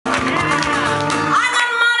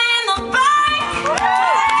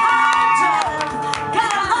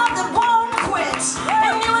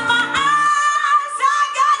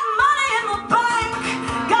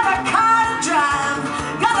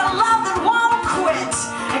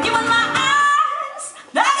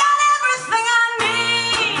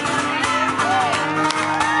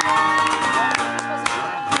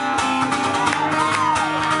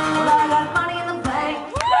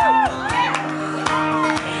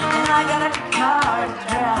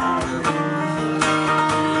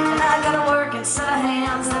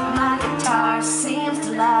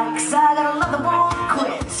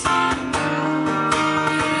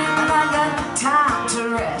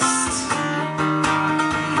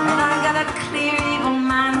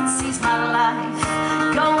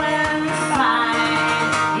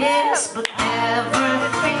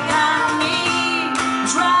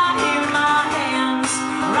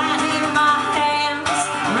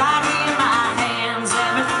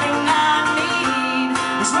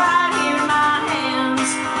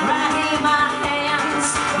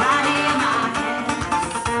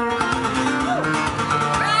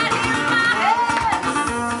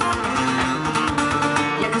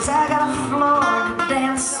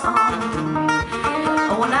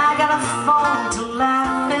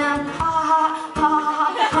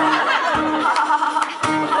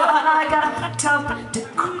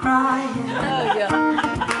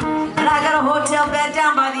hotel bed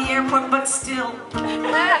down by the airport, but still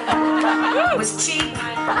it was cheap.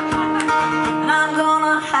 And I'm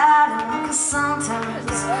gonna hide it, 'cause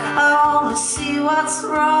sometimes I only see what's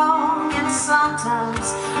wrong, and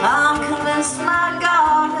sometimes I'm convinced my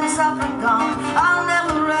God is up and gone. I'll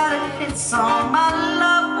never write a hit song.